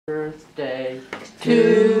Birthday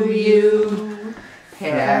to you.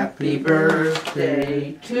 Happy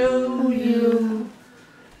birthday to you.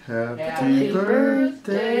 Happy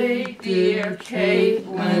birthday, dear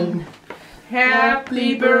Caitlin.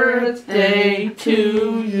 Happy birthday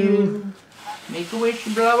to you. Make a wish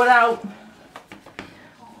and blow it out.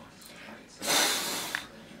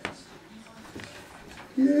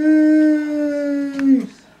 Yay!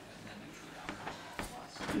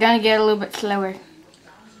 Gonna get a little bit slower.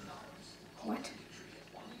 What?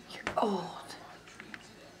 You're old.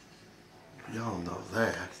 Y'all know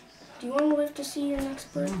that. Do you want to live to see your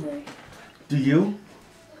next birthday? Do you?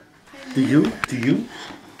 Do you? Do you?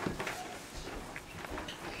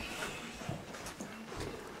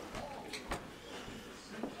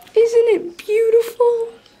 Isn't it beautiful?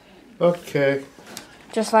 Okay.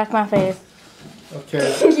 Just like my face.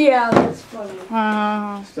 Okay. Yeah, that's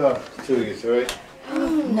funny. Stop doing it, alright?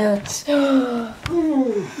 Nuts.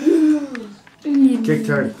 Cake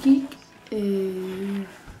time.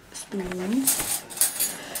 Spoon.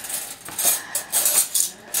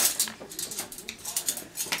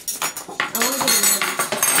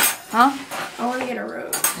 Huh? I want to get a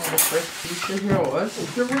rose. The first piece of yours.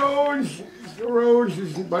 It's a rose. It's a rose.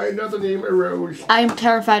 It's by another name, a rose. I am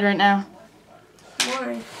terrified right now.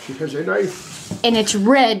 Why? She has a knife. And it's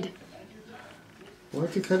red.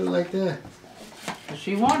 Why'd you cut it like that?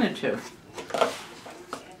 She wanted to.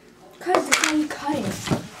 Because that's how you cut it.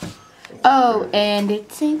 Oh, and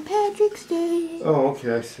it's St. Patrick's Day. Oh,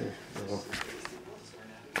 okay, I see. Oh.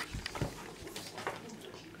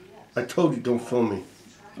 I told you, don't film me.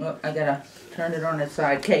 Well, I gotta turn it on its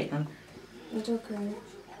side, Caitlin. It's okay.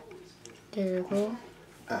 Terrible.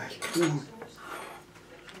 Ice cream.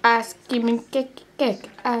 Ice cream and cake, cake.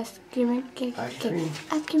 Ice cream and cake, Ice cake. cream.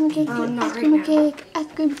 Ice cream and cake, Not ice cream and right now. cake. Ice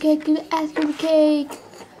cream and cake, ice cream and cake.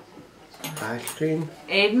 Ice cream.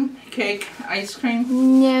 Aiden, cake, ice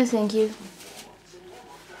cream. No, thank you.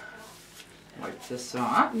 Wipe this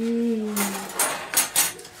off.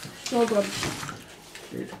 So good.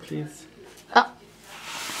 Please, please. Oh.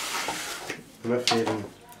 I'm not feeding.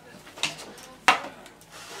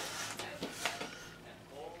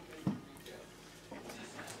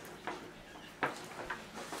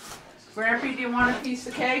 Grampy, do you want a piece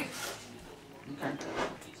of cake? Okay.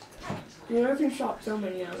 You know, I can stop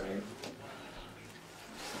filming now, right?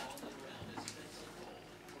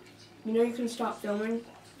 You know you can stop filming?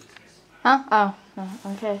 Huh? Oh,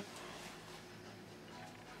 okay.